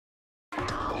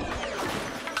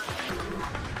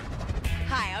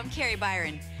I'm Kari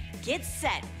Byron. Get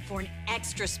set for an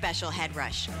extra special head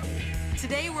rush.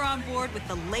 Today we're on board with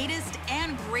the latest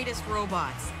and greatest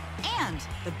robots and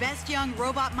the best young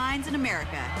robot minds in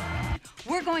America.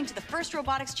 We're going to the first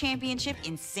Robotics Championship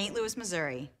in St. Louis,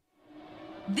 Missouri.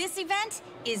 This event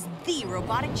is the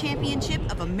Robotic Championship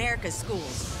of America's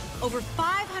schools. Over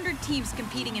 500 teams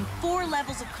competing in 4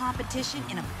 levels of competition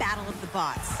in a battle of the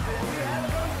bots.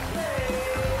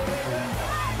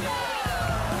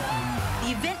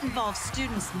 The event involves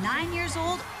students 9 years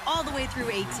old all the way through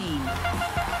 18.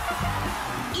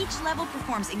 Each level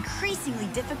performs increasingly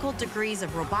difficult degrees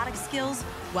of robotic skills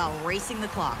while racing the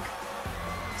clock.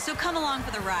 So come along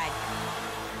for the ride.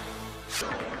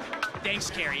 Thanks,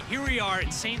 Kari. Here we are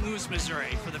in St. Louis,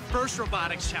 Missouri for the first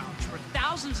Robotics Challenge, where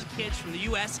thousands of kids from the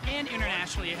U.S. and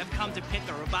internationally have come to pit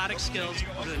their robotic skills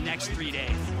over the next 3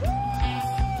 days.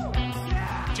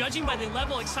 Judging by the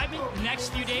level of excitement, the next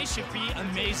few days should be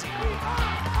amazing.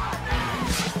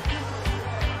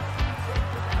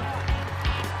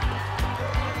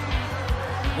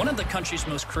 One of the country's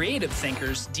most creative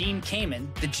thinkers, Dean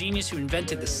Kamen, the genius who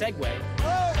invented the Segway,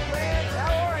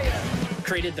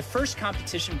 created the first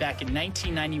competition back in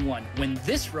 1991 when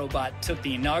this robot took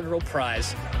the inaugural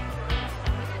prize.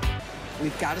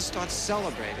 We've got to start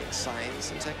celebrating science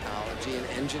and technology and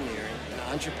engineering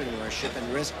and entrepreneurship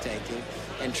and risk-taking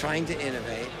and trying to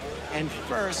innovate. And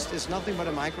FIRST is nothing but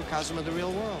a microcosm of the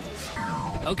real world.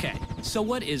 Okay, so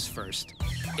what is FIRST?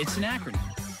 It's an acronym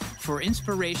for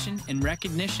Inspiration and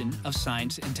Recognition of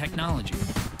Science and Technology.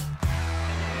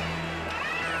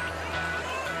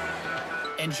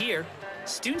 And here,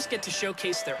 students get to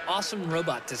showcase their awesome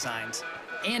robot designs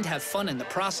and have fun in the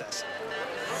process.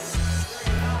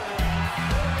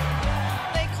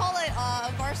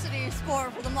 Varsity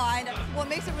sport for the mind. What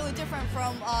makes it really different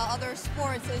from other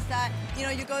sports is that, you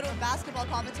go to a basketball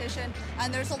competition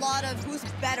and there's a lot of who's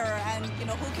better and,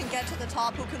 who can get to the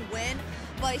top, who can win.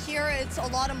 But here it's a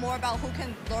lot more about who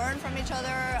can learn from each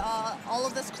other, all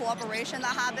of this cooperation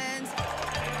that happens.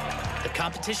 The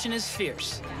competition is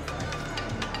fierce.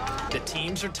 The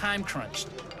teams are time crunched.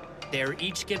 They are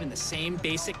each given the same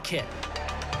basic kit.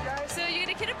 So you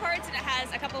get a kit of parts and it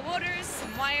has a couple motors,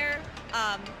 some wire,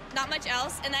 not much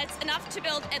else, and that's enough to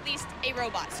build at least a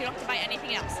robot, so you don't have to buy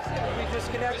anything else. We just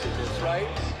connected this, right?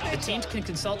 The teams can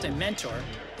consult a mentor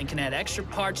and can add extra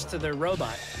parts to their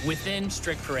robot within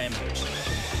strict parameters.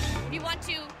 If you want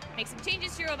to make some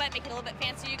changes to your robot, make it a little bit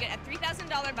fancier, you get a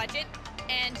 $3,000 budget,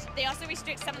 and they also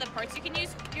restrict some of the parts you can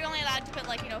use. You're only allowed to put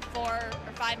 4 or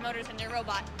 5 motors in your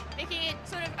robot, making it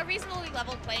sort of a reasonably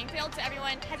level playing field so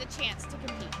everyone has a chance to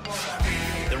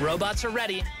compete. The robots are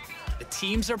ready. The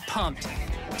teams are pumped.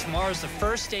 Tomorrow's the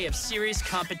first day of serious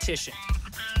competition.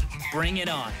 Bring it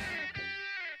on.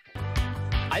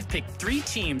 I've picked 3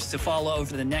 teams to follow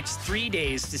over the next 3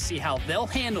 days to see how they'll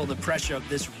handle the pressure of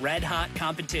this red-hot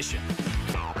competition.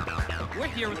 We're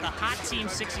here with the Hot Team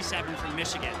 67 from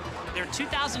Michigan. They're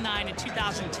 2009 and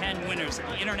 2010 winners of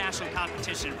the international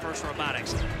competition FIRST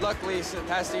Robotics. Luckily, the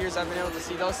past 2 years, I've been able to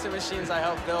see those 2 machines I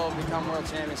helped build become world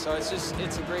champions, so it's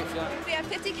a great feeling. We have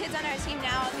 50 kids on our team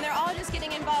now, and they're all just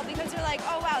getting involved because they're like,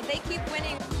 oh, wow, they keep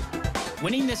winning.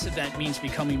 Winning this event means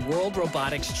becoming World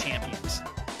Robotics champions.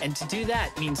 And to do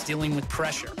that means dealing with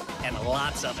pressure, and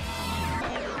lots of it.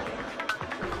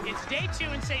 It's day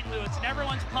 2 in St. Louis, and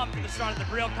everyone's pumped for the start of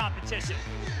the real competition.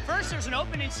 First, there's an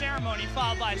opening ceremony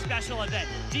followed by a special event.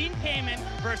 Dean Kamen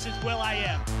versus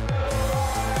will.i.am.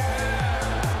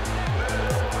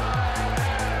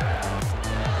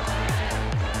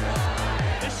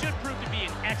 This should prove to be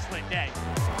an excellent day.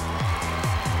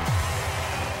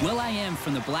 will.i.am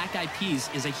from the Black Eyed Peas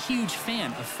is a huge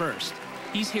fan of FIRST.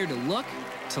 He's here to look,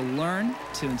 to learn,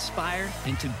 to inspire,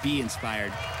 and to be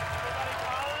inspired.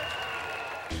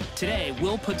 Today,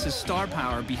 Will puts his star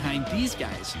power behind these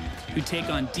guys, who take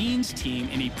on Dean's team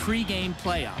in a pre-game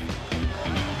playoff.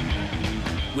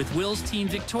 With Will's team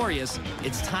victorious,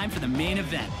 it's time for the main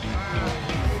event.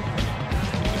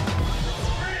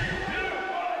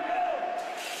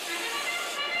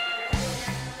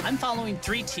 I'm following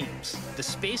 3 teams, the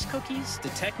Space Cookies, the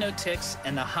Techno Ticks,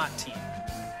 and the Hot Team.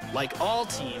 Like all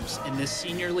teams in this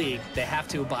senior league, they have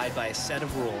to abide by a set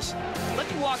of rules. Let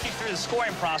me walk you through the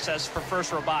scoring process for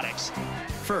FIRST Robotics.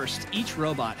 First, each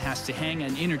robot has to hang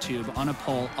an inner tube on a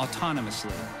pole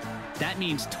autonomously. That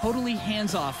means totally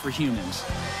hands-off for humans.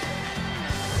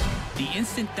 The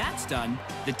instant that's done,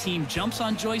 the team jumps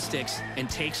on joysticks and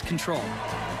takes control.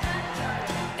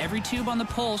 Every tube on the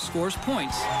pole scores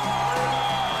points.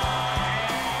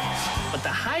 But the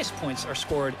highest points are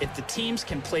scored if the teams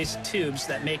can place tubes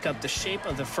that make up the shape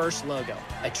of the FIRST logo: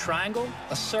 a triangle,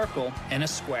 a circle, and a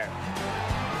square.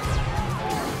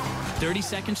 30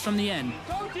 seconds from the end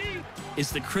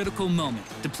is the critical moment,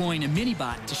 deploying a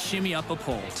mini-bot to shimmy up a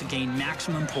pole to gain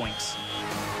maximum points.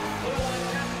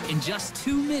 In just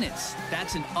 2 minutes,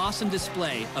 that's an awesome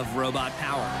display of robot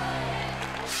power.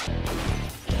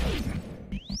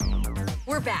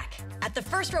 We're back. At the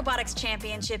first Robotics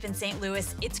Championship in St.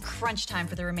 Louis, it's crunch time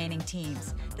for the remaining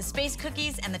teams. The Space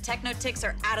Cookies and the Techno Ticks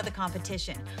are out of the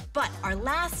competition. But our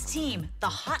last team, the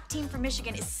hot team from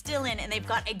Michigan, is still in, and they've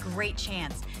got a great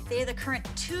chance. They are the current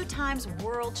 2-time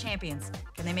world champions.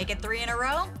 Can they make it 3 in a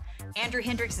row? Andrew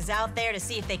Hendricks is out there to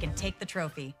see if they can take the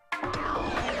trophy.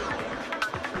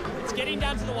 It's getting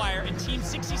down to the wire, and Team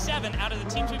 67, out of the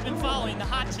teams we've been following, the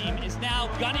hot team, is now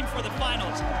gunning for the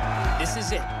finals. This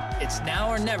is it. It's now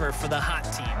or never for the hot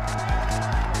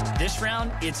team. This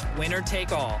round, it's winner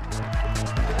take all.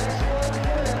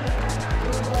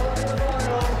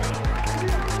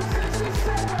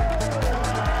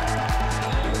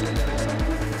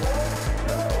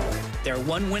 They're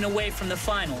 1 win away from the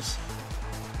finals.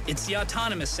 It's the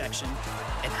autonomous section,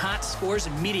 and hot scores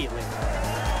immediately.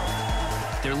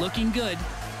 They're looking good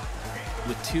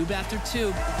with tube after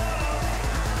tube.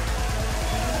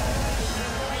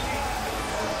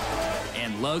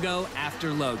 And logo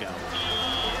after logo.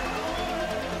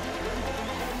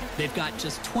 They've got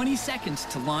just 20 seconds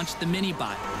to launch the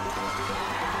mini-bot.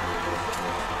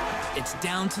 It's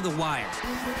down to the wire.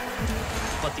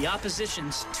 But the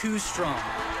opposition's too strong.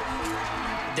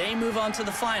 They move on to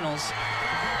the finals.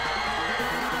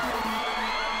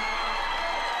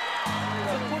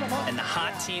 And the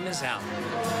hot team is out.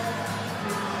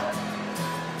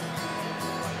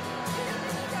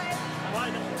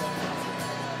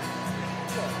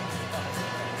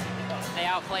 They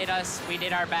outplayed us, we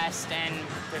did our best, and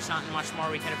there's not much more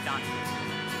we could have done.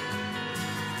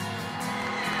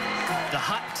 The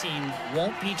hot team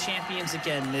won't be champions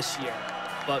again this year,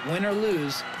 but win or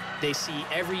lose, they see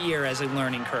every year as a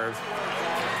learning curve.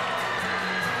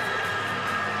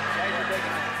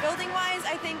 Building-wise,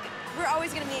 I think we're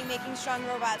always going to be making strong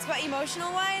robots, but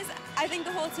emotional-wise, I think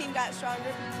the whole team got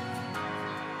stronger.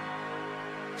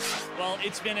 Well,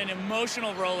 it's been an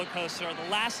emotional roller coaster.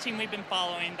 The last team we've been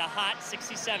following, the hot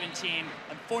 67 team,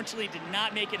 unfortunately did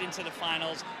not make it into the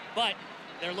finals, but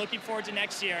they're looking forward to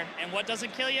next year, and what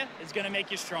doesn't kill you is going to make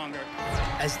you stronger.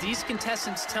 As these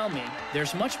contestants tell me,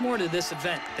 there's much more to this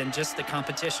event than just the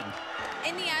competition.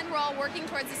 In the end, we're all working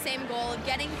towards the same goal of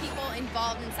getting people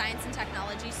involved in science and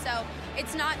technology, so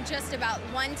it's not just about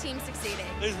one team succeeding.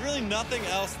 There's really nothing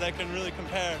else that can really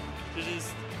compare to just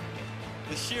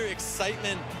the sheer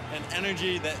excitement and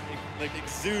energy that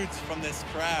exudes from this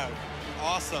crowd.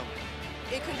 Awesome.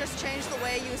 It could just change the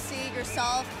way you see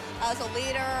yourself as a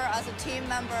leader, as a team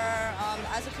member,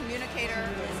 as a communicator.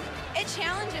 It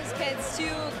challenges kids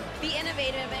to be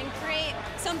innovative and create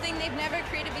something they've never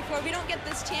created before. We don't get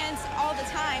this chance all the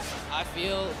time. I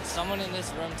feel someone in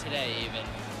this room today even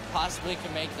possibly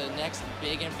could make the next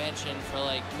big invention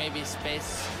for maybe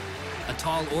space. A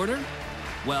tall order?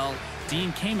 Well,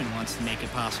 Dean Kamen wants to make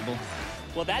it possible.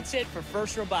 Well, that's it for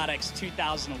First Robotics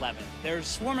 2011. There's a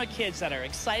swarm of kids that are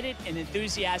excited and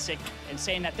enthusiastic and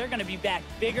saying that they're going to be back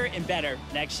bigger and better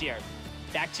next year.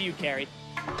 Back to you, Kari.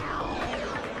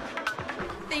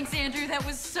 Thanks, Andrew. That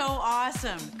was so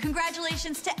awesome.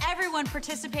 Congratulations to everyone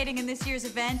participating in this year's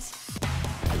event.